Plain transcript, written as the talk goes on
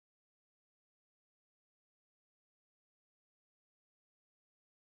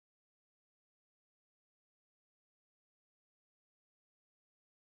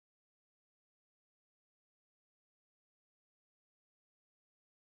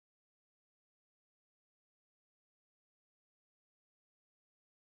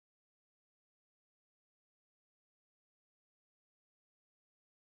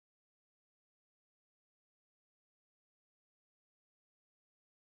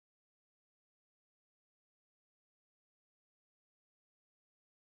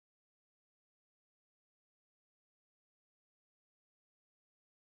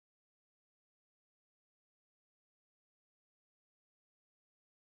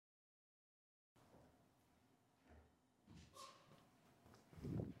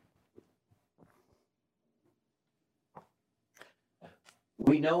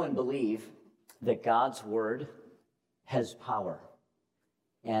We know and believe that God's word has power.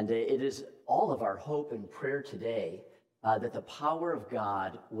 And it is all of our hope and prayer today that the power of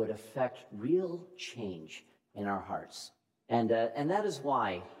God would affect real change in our hearts. And that is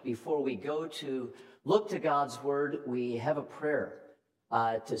why, before we go to look to God's word, we have a prayer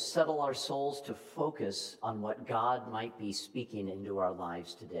to settle our souls, to focus on what God might be speaking into our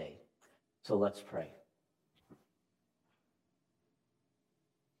lives today. So let's pray.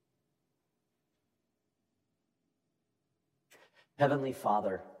 Heavenly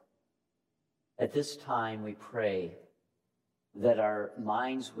Father, at this time we pray that our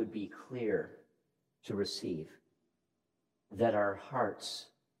minds would be clear to receive, that our hearts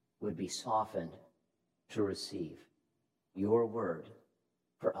would be softened to receive your word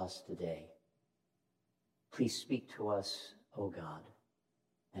for us today. Please speak to us, O God,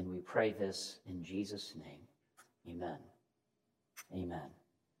 and we pray this in Jesus' name. Amen. Amen.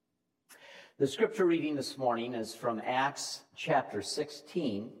 The scripture reading this morning is from Acts chapter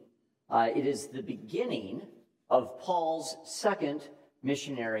 16. It is the beginning of Paul's second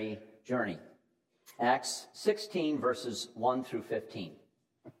missionary journey. Acts 16, verses 1 through 15.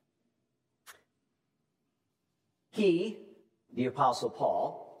 He, the Apostle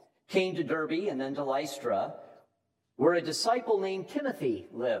Paul, came to Derbe and then to Lystra, where a disciple named Timothy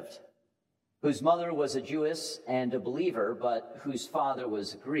lived, whose mother was a Jewess and a believer, but whose father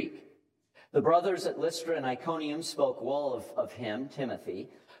was a Greek. The brothers at Lystra and Iconium spoke well of him, Timothy.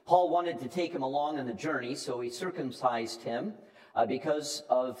 Paul wanted to take him along on the journey, so he circumcised him because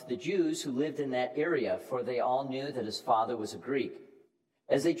of the Jews who lived in that area, for they all knew that his father was a Greek.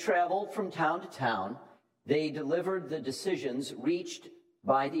 As they traveled from town to town, they delivered the decisions reached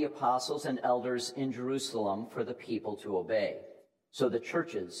by the apostles and elders in Jerusalem for the people to obey. So the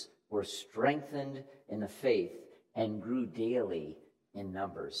churches were strengthened in the faith and grew daily in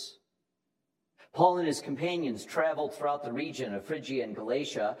numbers. Paul and his companions traveled throughout the region of Phrygia and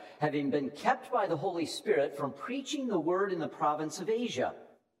Galatia, having been kept by the Holy Spirit from preaching the word in the province of Asia.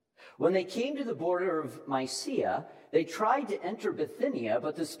 When they came to the border of Mysia, they tried to enter Bithynia,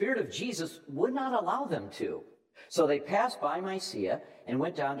 but the Spirit of Jesus would not allow them to. So they passed by Mysia and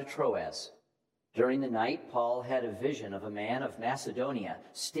went down to Troas. During the night, Paul had a vision of a man of Macedonia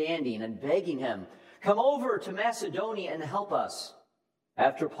standing and begging him, "Come over to Macedonia and help us."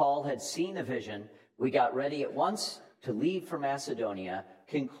 After Paul had seen the vision, we got ready at once to leave for Macedonia,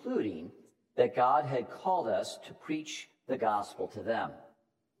 concluding that God had called us to preach the gospel to them.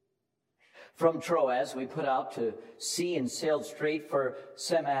 From Troas, we put out to sea and sailed straight for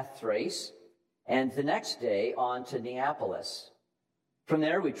Samothrace, and the next day on to Neapolis. From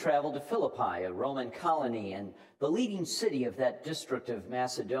there, we traveled to Philippi, a Roman colony and the leading city of that district of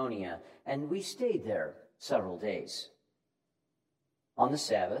Macedonia, and we stayed there several days. On the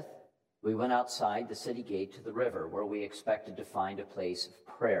Sabbath, we went outside the city gate to the river, where we expected to find a place of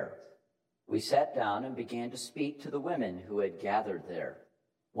prayer. We sat down and began to speak to the women who had gathered there.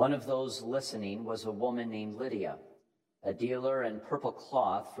 One of those listening was a woman named Lydia, a dealer in purple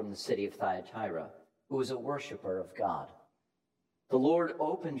cloth from the city of Thyatira, who was a worshiper of God. The Lord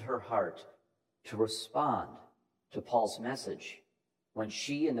opened her heart to respond to Paul's message. When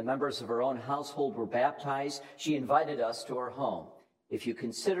she and the members of her own household were baptized, she invited us to her home. "If you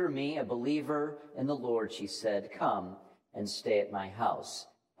consider me a believer in the Lord," she said, "come and stay at my house."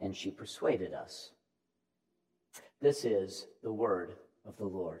 And she persuaded us. This is the word of the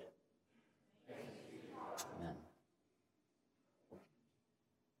Lord. Amen.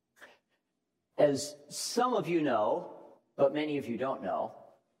 As some of you know, but many of you don't know,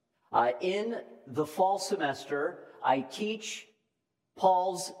 in the fall semester, I teach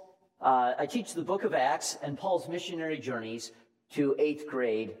the book of Acts and Paul's missionary journeys to 8th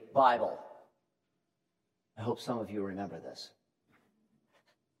grade Bible. I hope some of you remember this.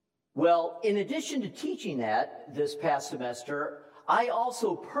 Well, in addition to teaching that this past semester, I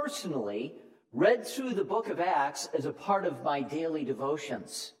also personally read through the book of Acts as a part of my daily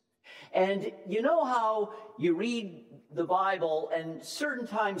devotions. And you know how you read the Bible and certain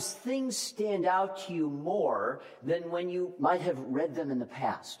times things stand out to you more than when you might have read them in the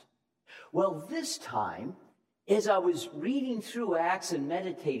past? Well, this time, as I was reading through Acts and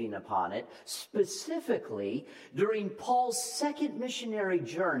meditating upon it, specifically during Paul's second missionary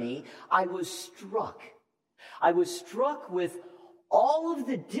journey, I was struck. I was struck with all of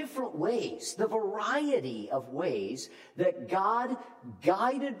the different ways, the variety of ways that God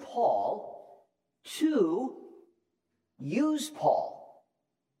guided Paul to use Paul.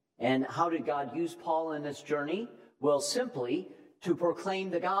 And how did God use Paul in this journey? Well, simply to proclaim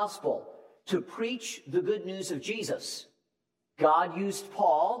the gospel, to preach the good news of Jesus. God used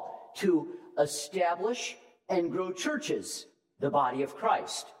Paul to establish and grow churches, the body of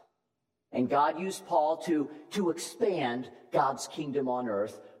Christ. And God used Paul to expand God's kingdom on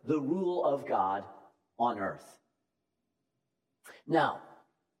earth, the rule of God on earth. Now,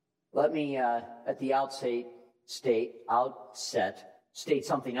 let me, at the outset, state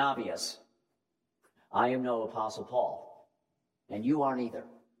something obvious. I am no Apostle Paul, and you aren't either.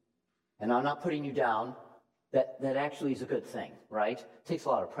 And I'm not putting you down. That actually is a good thing, right? It takes a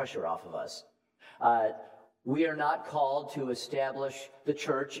lot of pressure off of us. We are not called to establish the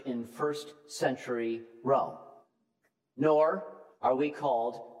church in first century Rome, nor are we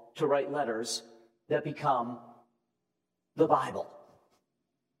called to write letters that become the Bible.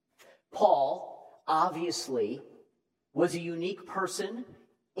 Paul, obviously, was a unique person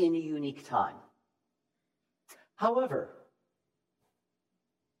in a unique time. However,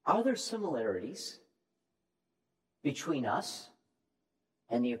 are there similarities between us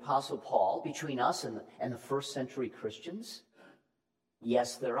and the Apostle Paul, between us and the first century Christians?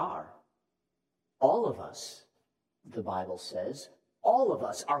 Yes, there are. All of us, the Bible says, all of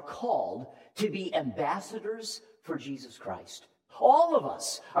us are called to be ambassadors for Jesus Christ. All of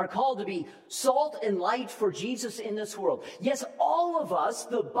us are called to be salt and light for Jesus in this world. Yes, all of us,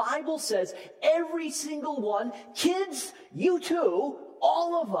 the Bible says, every single one, kids, you too,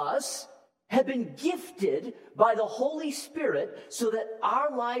 all of us have been gifted by the Holy Spirit so that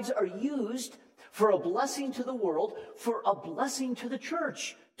our lives are used for a blessing to the world, for a blessing to the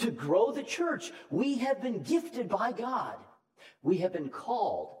church, to grow the church. We have been gifted by God. We have been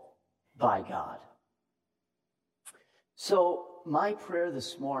called by God. So my prayer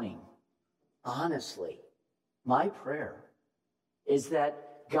this morning, honestly, my prayer is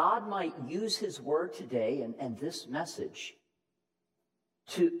that God might use his word today and this message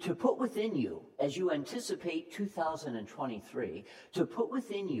to put within you, as you anticipate 2023, to put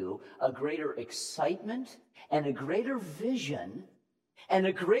within you a greater excitement and a greater vision and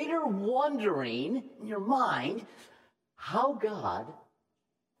a greater wondering in your mind how God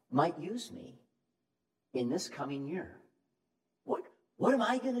might use me in this coming year. What am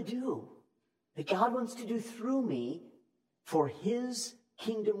I going to do that God wants to do through me for his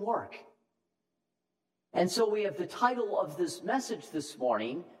kingdom work? And so we have the title of this message this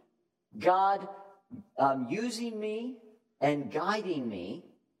morning, God using me and guiding me.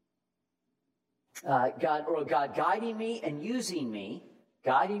 God guiding me and using me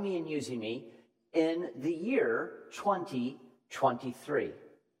in the year 2023.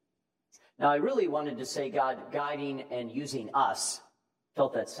 Now, I really wanted to say God guiding and using us.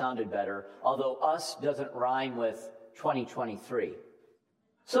 Felt that sounded better, although us doesn't rhyme with 2023.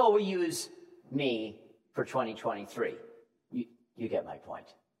 So we use me for 2023. You get my point.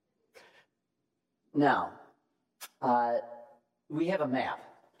 Now, we have a map.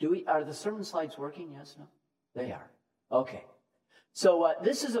 Are the sermon slides working? Yes, no? They are. Okay. So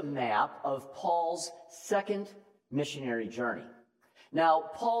this is a map of Paul's second missionary journey. Now,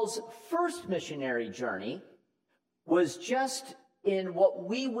 Paul's first missionary journey was just in what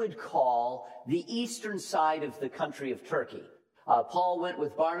we would call the eastern side of the country of Turkey. Paul went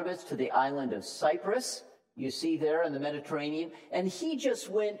with Barnabas to the island of Cyprus, you see there in the Mediterranean, and he just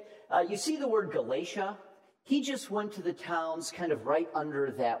went, you see the word Galatia? He just went to the towns kind of right under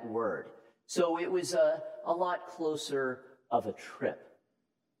that word. So it was a lot closer of a trip.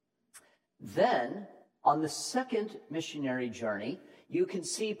 Then, on the second missionary journey, you can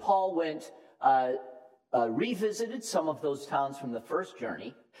see Paul went, revisited some of those towns from the first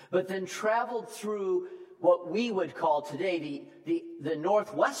journey, but then traveled through what we would call today the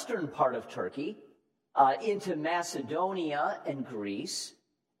northwestern part of Turkey, into Macedonia and Greece,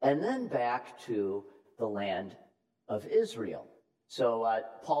 and then back to the land of Israel. So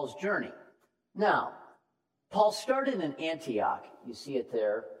Paul's journey. Now, Paul started in Antioch. You see it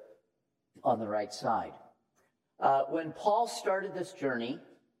there on the right side. When Paul started this journey,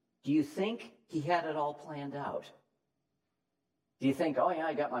 do you think he had it all planned out? Do you think, oh yeah,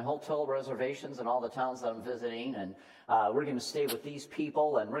 I got my hotel reservations and all the towns that I'm visiting, and we're going to stay with these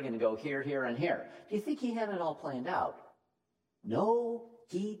people, and we're going to go here, here, and here. Do you think he had it all planned out? No,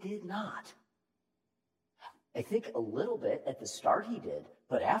 he did not. I think a little bit at the start he did,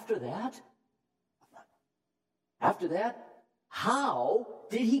 but after that, how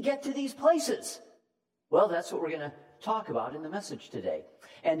did he get to these places? Well, that's what we're going to talk about in the message today.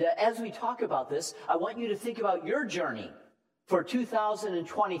 And as we talk about this, I want you to think about your journey for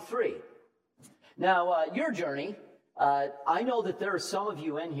 2023. Now, your journey, I know that there are some of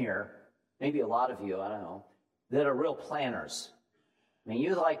you in here, maybe a lot of you, I don't know, that are real planners. I mean,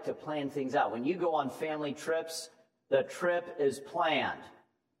 you like to plan things out. When you go on family trips, The trip is planned.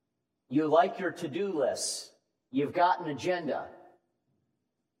 You like your to-do lists. You've got an agenda.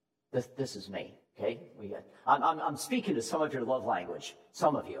 This is me, okay? I'm speaking to some of your love language.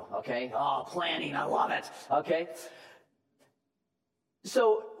 Some of you, okay? Oh, planning, I love it, okay?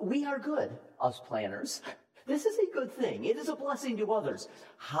 So we are good, us planners. This is a good thing. It is a blessing to others.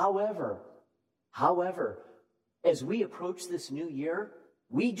 However, as we approach this new year,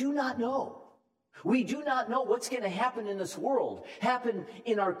 we do not know. We do not know what's going to happen in this world, happen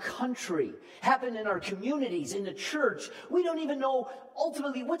in our country, happen in our communities, in the church. We don't even know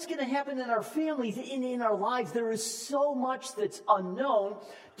ultimately what's going to happen in our families, in our lives. There is so much that's unknown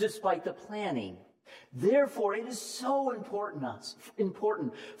despite the planning. Therefore, it is so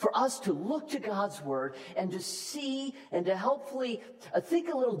important for us to look to God's Word and to see and to helpfully think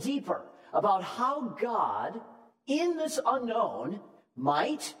a little deeper about how God, in this unknown,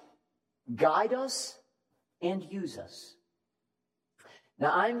 might guide us and use us.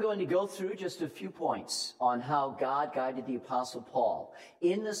 Now, I'm going to go through just a few points on how God guided the Apostle Paul.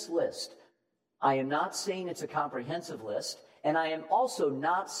 In this list, I am not saying it's a comprehensive list, and I am also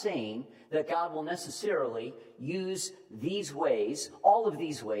not saying that God will necessarily use these ways, all of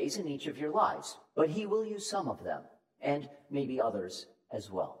these ways in each of your lives. But he will use some of them, and maybe others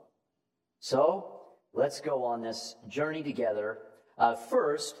as well. So, let's go on this journey together.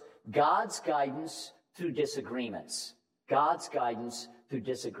 First, God's guidance through disagreements. God's guidance through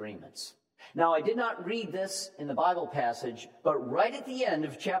disagreements. Now, I did not read this in the Bible passage, but right at the end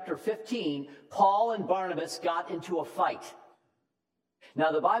of chapter 15, Paul and Barnabas got into a fight.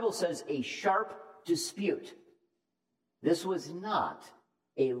 Now, the Bible says a sharp dispute. This was not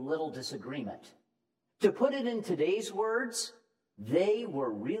a little disagreement. To put it in today's words, they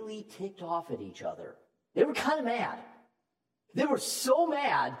were really ticked off at each other. They were kind of mad. They were so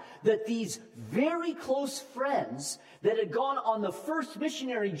mad that these very close friends that had gone on the first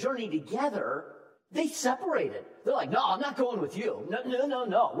missionary journey together, they separated. They're like, no, I'm not going with you.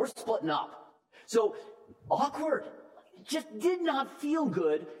 No, we're splitting up. So awkward. Just did not feel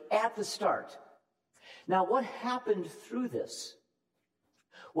good at the start. Now, what happened through this?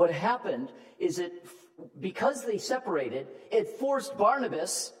 What happened is that because they separated, it forced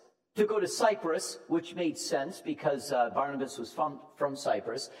Barnabas to go to Cyprus, which made sense because Barnabas was from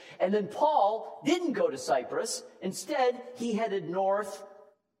Cyprus. And then Paul didn't go to Cyprus. Instead, he headed north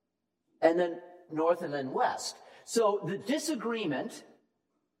and then west. So the disagreement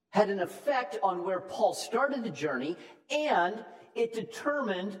had an effect on where Paul started the journey, and it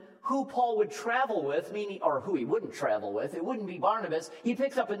determined who Paul would travel with, or who he wouldn't travel with. It wouldn't be Barnabas. He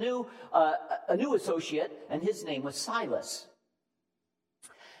picked up a new associate, and his name was Silas.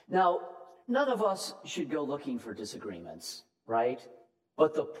 Now, none of us should go looking for disagreements, right?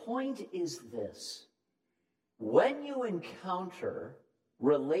 But the point is this. When you encounter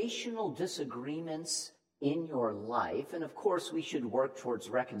relational disagreements in your life, and of course we should work towards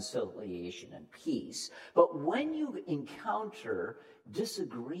reconciliation and peace, but when you encounter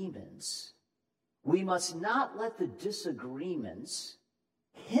disagreements, we must not let the disagreements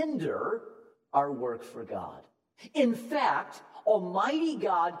hinder our work for God. In fact, Almighty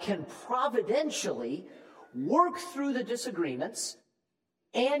God can providentially work through the disagreements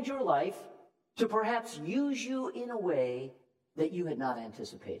and your life to perhaps use you in a way that you had not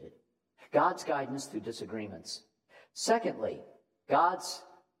anticipated. God's guidance through disagreements. Secondly, God's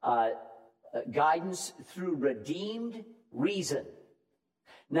guidance through redeemed reason.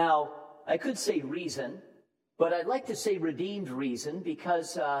 Now, I could say reason, but I'd like to say redeemed reason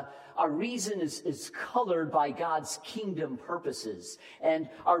because our reason is colored by God's kingdom purposes. And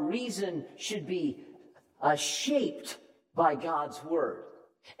our reason should be shaped by God's word.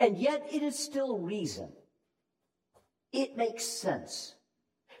 And yet it is still reason. It makes sense.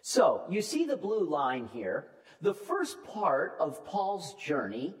 So, you see the blue line here. The first part of Paul's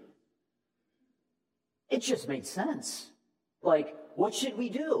journey, it just made sense. Like, what should we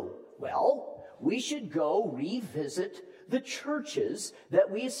do? Well, we should go revisit the churches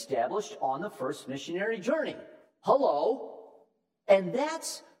that we established on the first missionary journey. Hello. And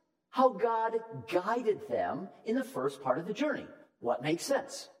that's how God guided them in the first part of the journey. What makes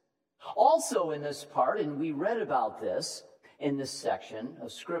sense? Also in this part, and we read about this in this section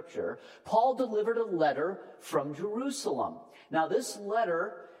of Scripture, Paul delivered a letter from Jerusalem. Now, this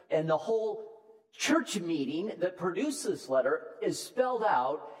letter and the whole church meeting that produced this letter is spelled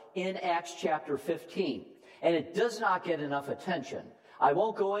out in Acts chapter 15. And it does not get enough attention. I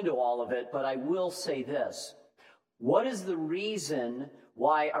won't go into all of it, but I will say this. What is the reason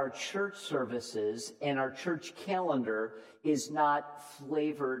why our church services and our church calendar is not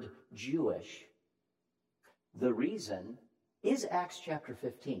flavored Jewish? the reason is Acts chapter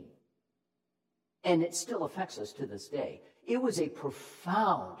 15. And it still affects us to this day. It was a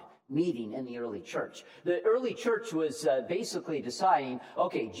profound meeting in the early church. The early church was basically deciding,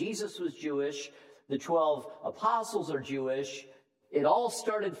 okay, Jesus was Jewish, the 12 apostles are Jewish, it all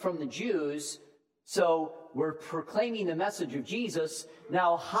started from the Jews, so we're proclaiming the message of Jesus.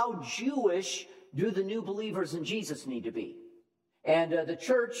 Now, how Jewish do the new believers in Jesus need to be? And the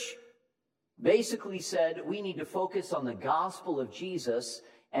church basically said, we need to focus on the gospel of Jesus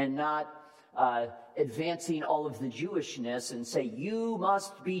and not advancing all of the Jewishness and say, you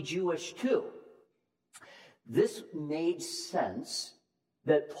must be Jewish too. This made sense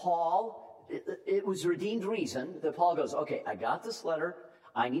that Paul, it was redeemed reason that Paul goes, okay, I got this letter.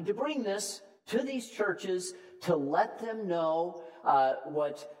 I need to bring this to these churches to let them know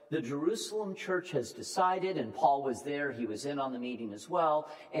what the Jerusalem church has decided. And Paul was there. He was in on the meeting as well.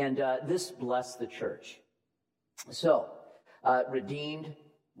 And this blessed the church. So, redeemed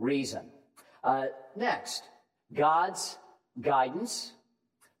reason. Next, God's guidance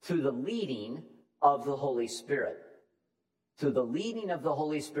through the leading of the Holy Spirit. Through the leading of the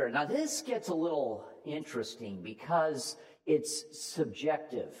Holy Spirit. Now, this gets a little interesting because it's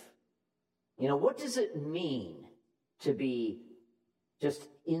subjective. You know, what does it mean to be just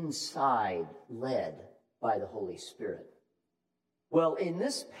inside led by the Holy Spirit? Well, in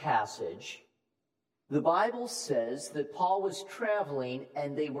this passage, the Bible says that Paul was traveling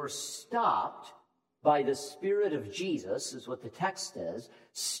and they were stopped by the Spirit of Jesus, is what the text says,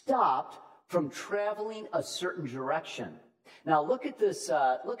 stopped from traveling a certain direction. Now look at this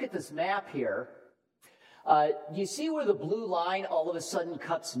map here. You see where the blue line all of a sudden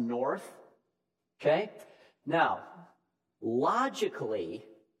cuts north? Okay? Now, logically,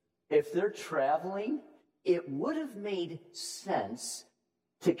 if they're traveling, it would have made sense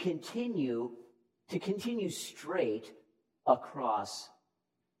to continue straight across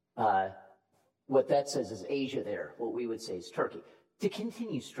what that says is Asia there, what we would say is Turkey, to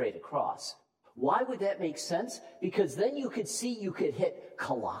continue straight across. Why would that make sense? Because then you could hit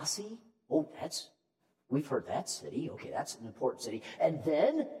Colossae. Oh, we've heard that city. Okay, that's an important city. And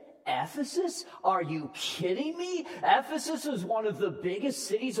then Ephesus? Are you kidding me? Ephesus is one of the biggest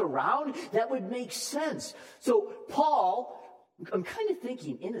cities around. That would make sense. So Paul, I'm kind of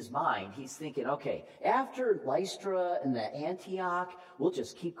thinking in his mind, he's thinking, okay, after Lystra and the Antioch, we'll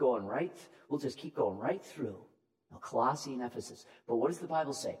just keep going right through Colossae and Ephesus. But what does the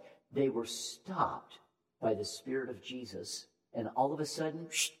Bible say? They were stopped by the Spirit of Jesus, and all of a sudden,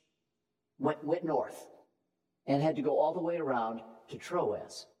 went north and had to go all the way around to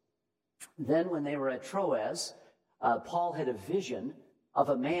Troas. Then when they were at Troas, Paul had a vision of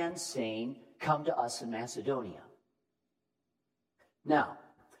a man saying, come to us in Macedonia. Now,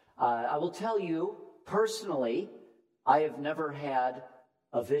 I will tell you, personally, I have never had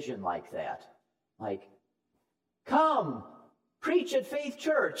a vision like that. Like, come, preach at Faith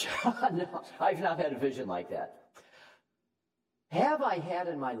Church. No, I've not had a vision like that. Have I had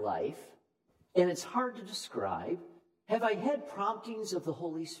in my life, and it's hard to describe, have I had promptings of the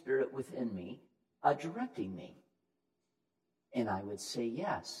Holy Spirit within me, directing me? And I would say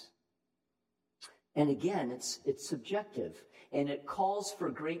yes. And again, it's subjective, and it calls for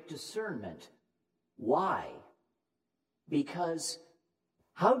great discernment. Why? Because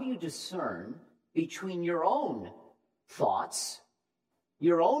how do you discern between your own thoughts,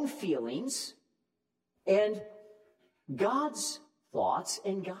 your own feelings, and God's thoughts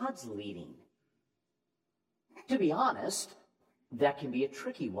and God's leading? To be honest, that can be a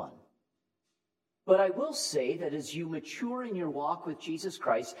tricky one. But I will say that as you mature in your walk with Jesus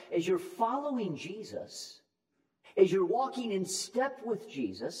Christ, as you're following Jesus, as you're walking in step with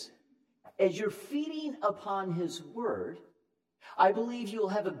Jesus, as you're feeding upon His Word, I believe you'll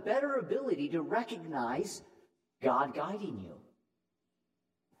have a better ability to recognize God guiding you.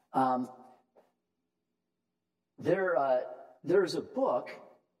 There's a book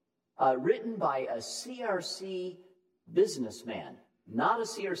written by a CRC businessman, not a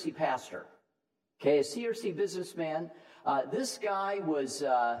CRC pastor. Okay, a CRC businessman. This guy was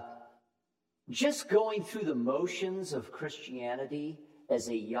just going through the motions of Christianity as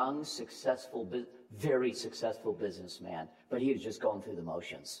a young, very successful businessman. But he was just going through the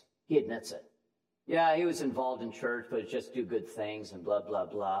motions. He admits it. Yeah, he was involved in church, but just do good things and blah, blah,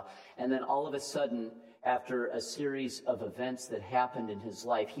 blah. And then all of a sudden, after a series of events that happened in his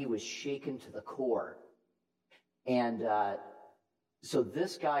life, he was shaken to the core. And so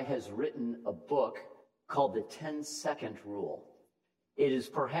this guy has written a book called The 10-Second Rule. It is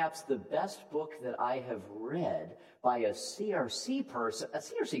perhaps the best book that I have read by a CRC person, a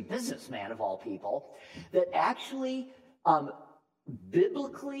CRC businessman of all people, that actually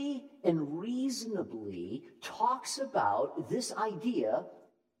biblically and reasonably talks about this idea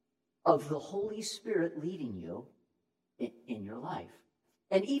of the Holy Spirit leading you in your life,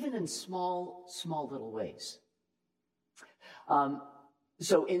 and even in small little ways.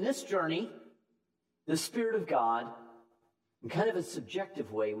 So in this journey, the Spirit of God, in kind of a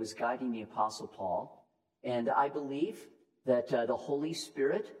subjective way, was guiding the Apostle Paul. And I believe that the Holy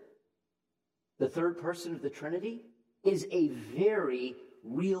Spirit, the third person of the Trinity, is a very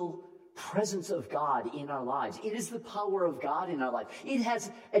real presence of God in our lives. It is the power of God in our life. It has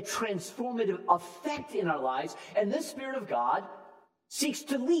a transformative effect in our lives. And this Spirit of God seeks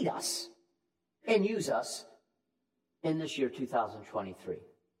to lead us and use us in this year 2023.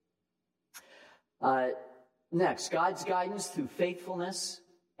 Next, God's guidance through faithfulness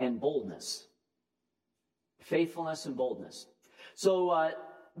and boldness. Faithfulness and boldness. So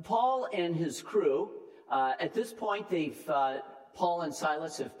Paul and his crew, at this point, Paul and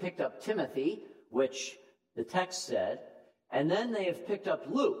Silas have picked up Timothy, which the text said, and then they have picked up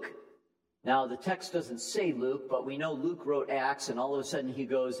Luke. Now, the text doesn't say Luke, but we know Luke wrote Acts, and all of a sudden he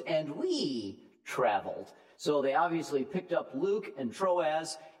goes, and we traveled. So they obviously picked up Luke and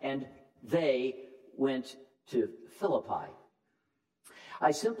Troas, and they went to Philippi.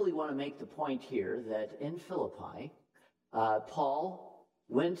 I simply want to make the point here that in Philippi, Paul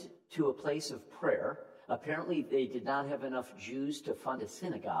went to a place of prayer. Apparently, they did not have enough Jews to fund a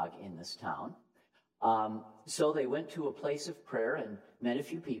synagogue in this town. So they went to a place of prayer and met a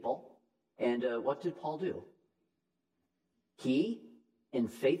few people. And what did Paul do? He, in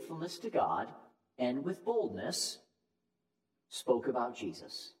faithfulness to God and with boldness, spoke about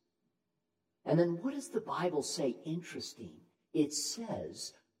Jesus. And then what does the Bible say? Interesting. It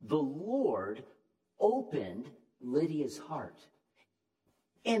says, the Lord opened Lydia's heart,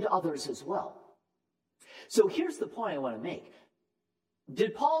 and others as well. So here's the point I want to make.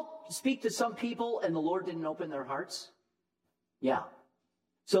 Did Paul speak to some people and the Lord didn't open their hearts? Yeah.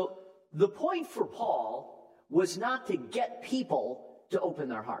 So the point for Paul was not to get people to open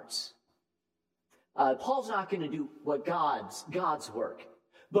their hearts. Paul's not going to do what God's work.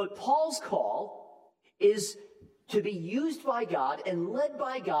 But Paul's call is to be used by God and led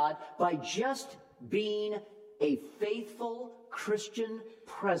by God by just being a faithful Christian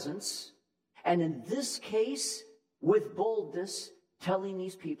presence, and in this case, with boldness, telling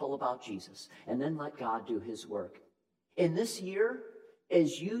these people about Jesus, and then let God do his work. In this year,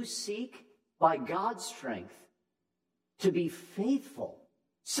 as you seek by God's strength to be faithful,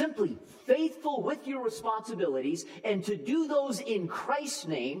 simply faithful with your responsibilities, and to do those in Christ's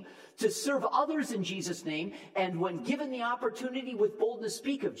name, to serve others in Jesus' name, and when given the opportunity with boldness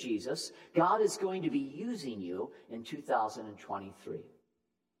speak of Jesus, God is going to be using you in 2023.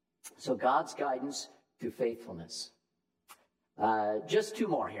 So God's guidance through faithfulness. Just two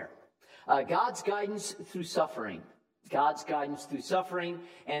more here. God's guidance through suffering. God's guidance through suffering,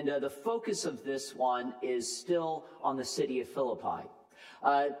 and the focus of this one is still on the city of Philippi.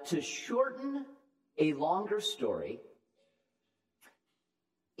 To shorten a longer story,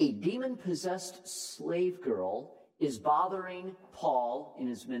 a demon-possessed slave girl is bothering Paul in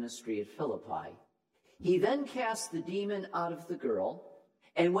his ministry at Philippi. He then casts the demon out of the girl,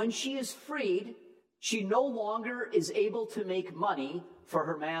 and when she is freed, she no longer is able to make money for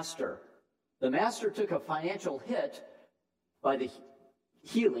her master. The master took a financial hit by the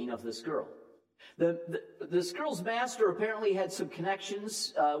healing of this girl. This girl's master apparently had some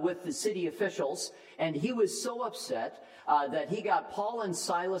connections with the city officials, and he was so upset that he got Paul and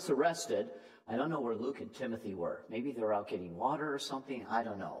Silas arrested. I don't know where Luke and Timothy were. Maybe they were out getting water or something. I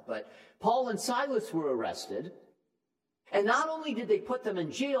don't know. But Paul and Silas were arrested, and not only did they put them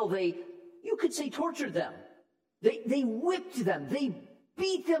in jail, you could say tortured them. They whipped them. They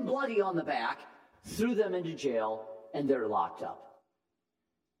beat them bloody on the back, threw them into jail, and they're locked up.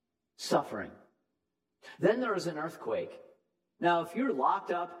 Suffering. Then there was an earthquake. Now, if you're locked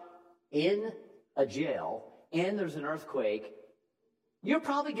up in a jail and there's an earthquake, you're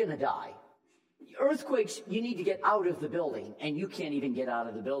probably going to die. Earthquakes, you need to get out of the building, and you can't even get out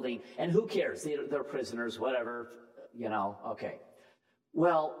of the building. And who cares? They're prisoners, whatever, okay.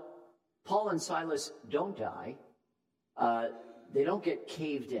 Well, Paul and Silas don't die. They don't get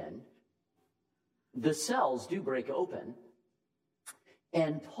caved in. The cells do break open.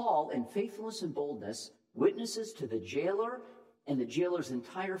 And Paul, in faithfulness and boldness, witnesses to the jailer and the jailer's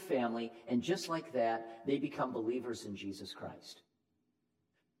entire family, and just like that, they become believers in Jesus Christ.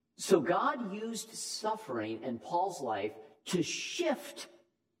 So God used suffering in Paul's life to shift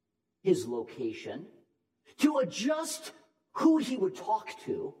his location, to adjust who he would talk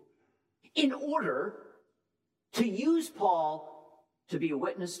to, in order to use Paul to be a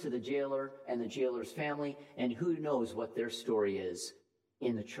witness to the jailer and the jailer's family, and who knows what their story is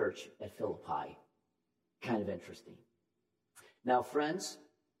in the church at Philippi. Kind of interesting. Now, friends,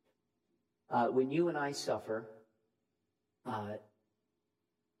 when you and I suffer,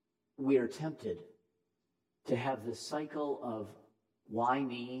 we are tempted to have this cycle of why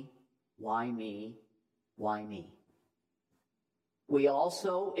me, why me, why me. We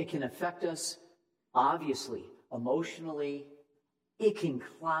also, it can affect us, obviously, emotionally. It can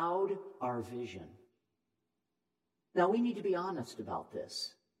cloud our vision. Now, we need to be honest about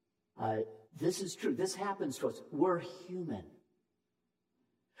this. This is true. This happens to us. We're human.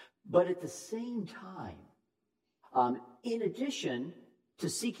 But at the same time, in addition to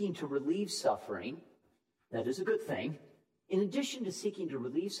seeking to relieve suffering, that is a good thing. In addition to seeking to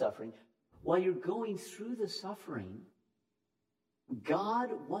relieve suffering, while you're going through the suffering, God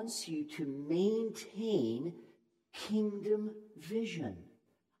wants you to maintain kingdom vision.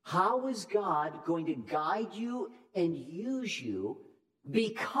 How is God going to guide you and use you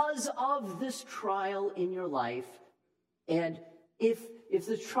because of this trial in your life? And if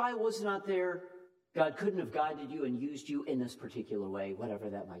the trial was not there, God couldn't have guided you and used you in this particular way, whatever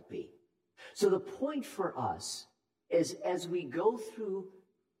that might be. So the point for us is, as we go through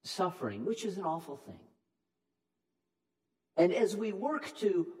suffering, which is an awful thing, and as we work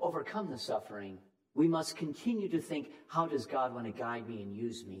to overcome the suffering, we must continue to think, how does God want to guide me and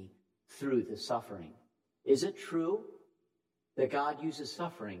use me through the suffering? Is it true that God uses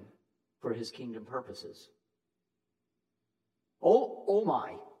suffering for his kingdom purposes? Oh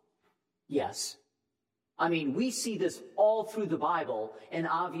my. Yes. I mean, we see this all through the Bible, and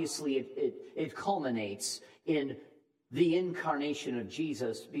obviously it culminates in the incarnation of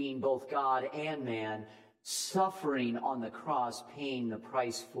Jesus being both God and man, suffering on the cross, paying the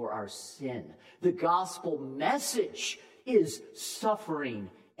price for our sin. The gospel message is suffering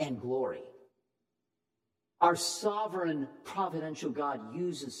and glory. Our sovereign, providential God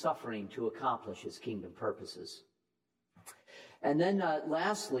uses suffering to accomplish his kingdom purposes. And then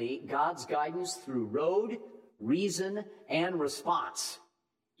lastly, God's guidance through road, reason, and response.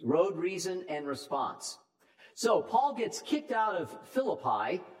 Road, reason, and response. So Paul gets kicked out of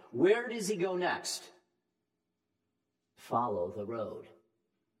Philippi. Where does he go next? Follow the road.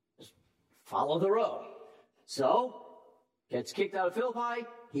 Just follow the road. So, gets kicked out of Philippi,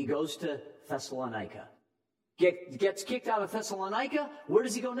 he goes to Thessalonica. Gets kicked out of Thessalonica, where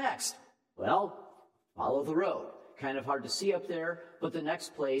does he go next? Well, follow the road. Kind of hard to see up there, but the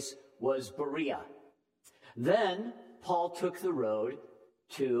next place was Berea. Then Paul took the road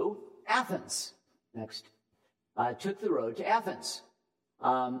to Athens. Took the road to Athens.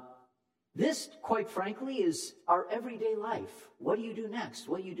 This, quite frankly, is our everyday life. What do you do next?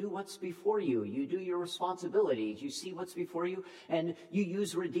 Well, you do what's before you. You do your responsibilities. You see what's before you, and you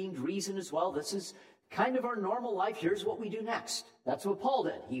use redeemed reason as well. This is kind of our normal life. Here's what we do next. That's what Paul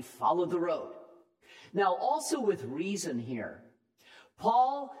did. He followed the road. Now, also with reason here,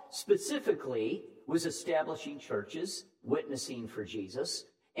 Paul specifically was establishing churches, witnessing for Jesus,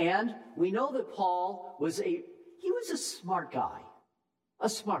 and we know that Paul was a smart guy. A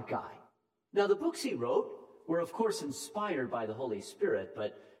smart guy. Now, the books he wrote were, of course, inspired by the Holy Spirit,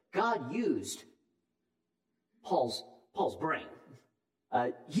 but God used Paul's brain.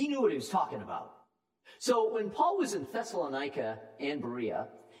 He knew what he was talking about. So when Paul was in Thessalonica and Berea,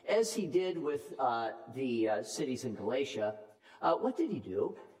 as he did with the cities in Galatia, what did he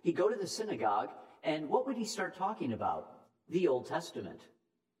do? He'd go to the synagogue, and what would he start talking about? The Old Testament.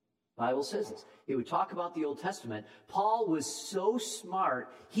 The Bible says this. He would talk about the Old Testament. Paul was so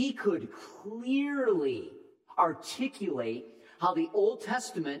smart, he could clearly articulate how the Old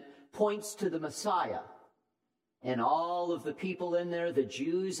Testament points to the Messiah. And all of the people in there, the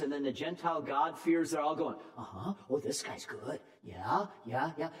Jews and then the Gentile God-fears, they're all going, oh, this guy's good. Yeah.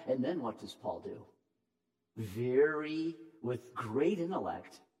 And then what does Paul do? With great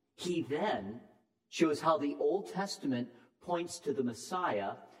intellect, he then shows how the Old Testament points to the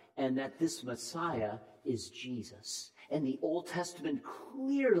Messiah, and that this Messiah is Jesus. And the Old Testament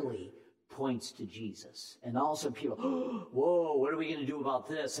clearly points to Jesus. And all of a sudden people, whoa, what are we going to do about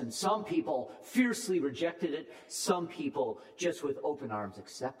this? And some people fiercely rejected it. Some people just with open arms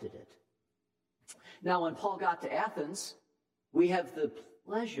accepted it. Now, when Paul got to Athens, we have the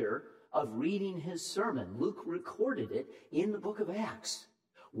pleasure of reading his sermon. Luke recorded it in the book of Acts.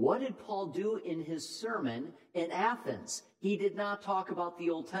 What did Paul do in his sermon in Athens? He did not talk about the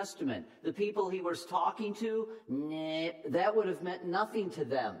Old Testament. The people he was talking to, that would have meant nothing to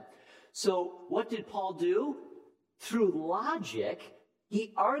them. So what did Paul do? Through logic,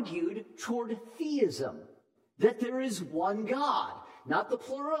 he argued toward theism, that there is one God, not the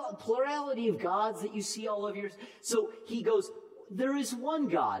plurality of gods that you see all over yours. So he goes, there is one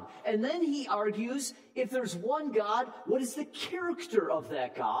God. And then he argues, if there's one God, what is the character of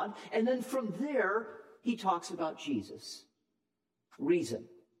that God? And then from there, he talks about Jesus. Reason.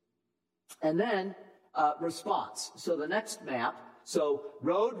 And then response. So the next map, so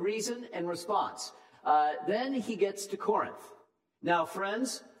road, reason, and response. Then he gets to Corinth. Now,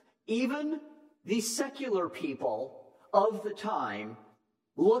 friends, even the secular people of the time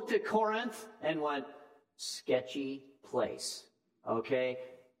looked at Corinth and went, sketchy place. Okay?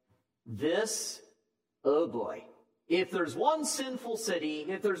 This, oh boy. If there's one sinful city,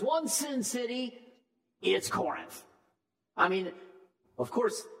 if there's one sin city, it's Corinth. I mean, of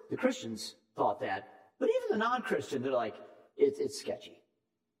course, the Christians thought that, but even the non-Christian, they're like, it's sketchy.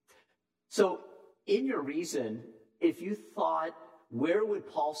 So, in your reason, if you thought, where would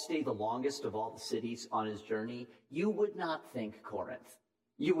Paul stay the longest of all the cities on his journey, you would not think Corinth.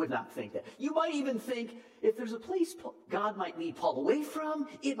 You would not think that. You might even think, if there's a place God might lead Paul away from,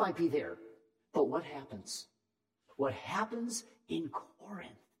 it might be there. But what happens? What happens in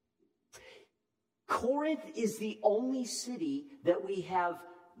Corinth? Corinth is the only city that we have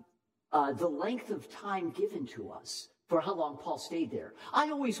the length of time given to us for how long Paul stayed there. I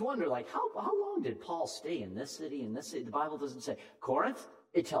always wonder, like, how long did Paul stay in this city, in this city? The Bible doesn't say. Corinth,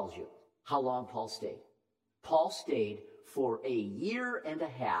 it tells you how long Paul stayed. Paul stayed for 1.5 years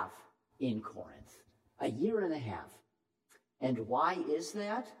in Corinth. 1.5 years. And why is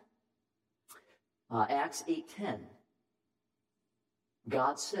that? Acts 8:10.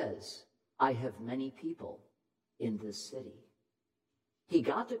 God says, I have many people in this city. He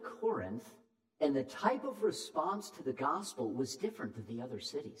got to Corinth, and the type of response to the gospel was different than the other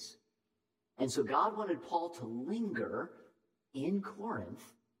cities. And so God wanted Paul to linger in Corinth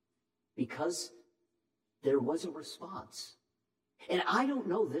because there was a response. And I don't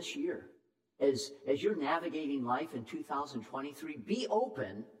know this year, as you're navigating life in 2023, be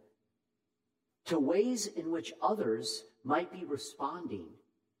open to ways in which others might be responding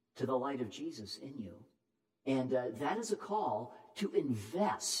to the light of Jesus in you. And that is a call to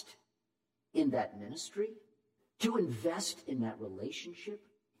invest in that ministry, to invest in that relationship,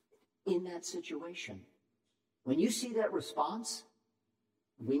 in that situation. When you see that response,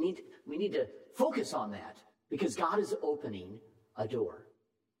 we need to focus on that, because God is opening a door.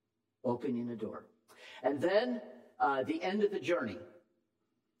 Opening a door. And then the end of the journey.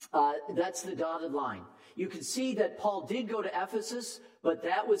 That's the dotted line. You can see that Paul did go to Ephesus, but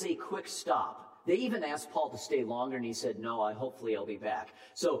that was a quick stop. They even asked Paul to stay longer, and he said, no, hopefully I'll be back.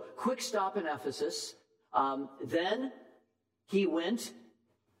 So, quick stop in Ephesus. Then he went.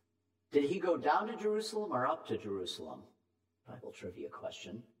 Did he go down to Jerusalem or up to Jerusalem? Bible trivia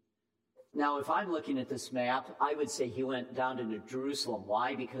question. Now, if I'm looking at this map, I would say he went down to Jerusalem.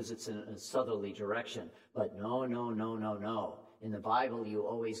 Why? Because it's in a southerly direction. But no. In the Bible, you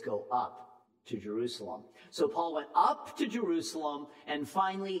always go up to Jerusalem. So Paul went up to Jerusalem and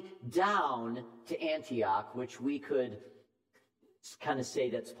finally down to Antioch, which we could kind of say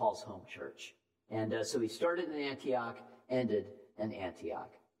that's Paul's home church. And so he started in Antioch, ended in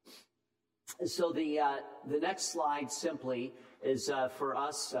Antioch. So the next slide simply is for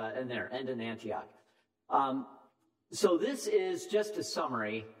us, end in Antioch. So this is just a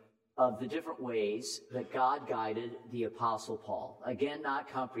summary of the different ways that God guided the Apostle Paul. Again,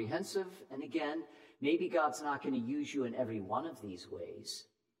 not comprehensive, and again, maybe God's not going to use you in every one of these ways.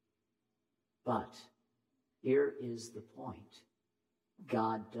 But here is the point.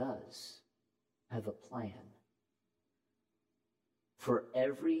 God does have a plan. For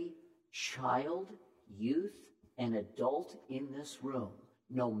every child, youth, and adult in this room,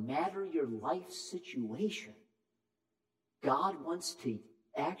 no matter your life situation, God wants to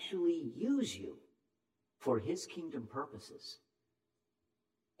actually use you for his kingdom purposes.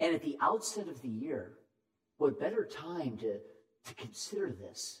 And at the outset of the year, what better time to consider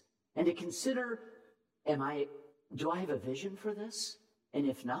this and to consider, do I have a vision for this? And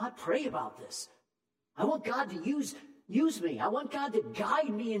if not, pray about this. I want God to use me. I want God to guide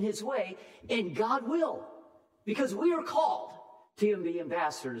me in his way, and God will, because we are called to be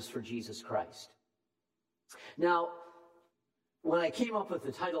ambassadors for Jesus Christ. Now, when I came up with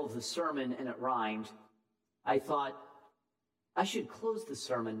the title of the sermon and it rhymed, I thought I should close the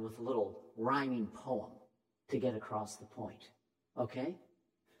sermon with a little rhyming poem to get across the point. Okay?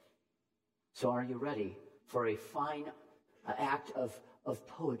 So are you ready for a fine act of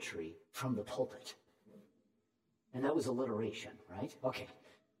poetry from the pulpit? And that was alliteration, right? Okay.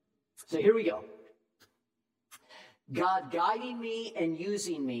 So here we go. God guiding me and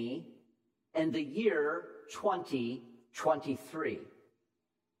using me in the year 2023.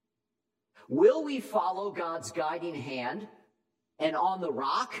 Will we follow God's guiding hand and on the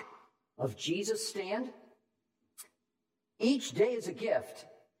rock of Jesus stand? Each day is a gift.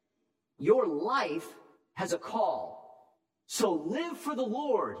 Your life has a call. So live for the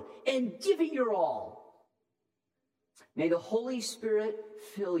Lord and give it your all. May the Holy Spirit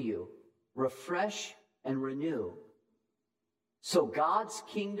fill you, refresh and renew, so God's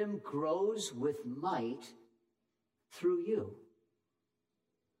kingdom grows with might through you.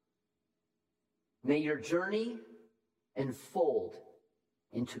 May your journey unfold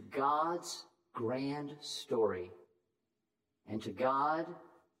into God's grand story, and to God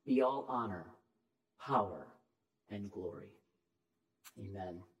be all honor, power, and glory.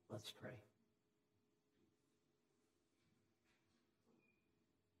 Amen. Let's pray.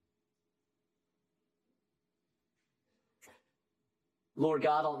 Lord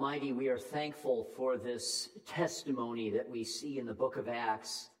God Almighty, we are thankful for this testimony that we see in the book of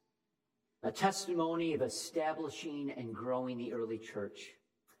Acts, a testimony of establishing and growing the early church.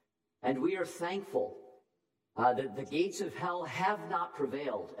 And we are thankful that the gates of hell have not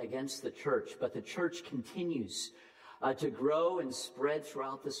prevailed against the church, but the church continues to grow and spread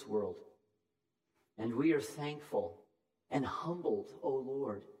throughout this world. And we are thankful and humbled, O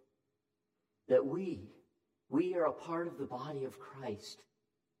Lord, that we are a part of the body of Christ,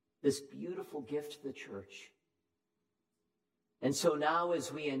 this beautiful gift to the church. And so now,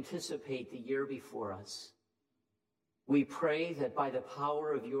 as we anticipate the year before us, we pray that by the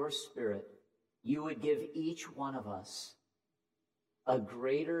power of your Spirit, you would give each one of us a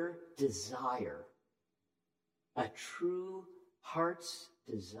greater desire, a true heart's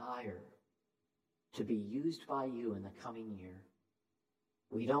desire to be used by you in the coming year.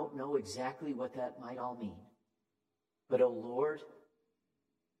 We don't know exactly what that might all mean. But, O Lord,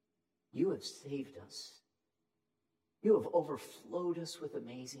 you have saved us. You have overflowed us with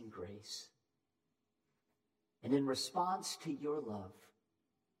amazing grace. And in response to your love,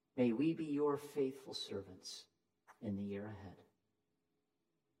 may we be your faithful servants in the year ahead.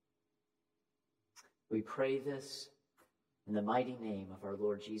 We pray this in the mighty name of our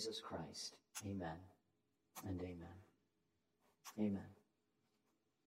Lord Jesus Christ. Amen and amen. Amen.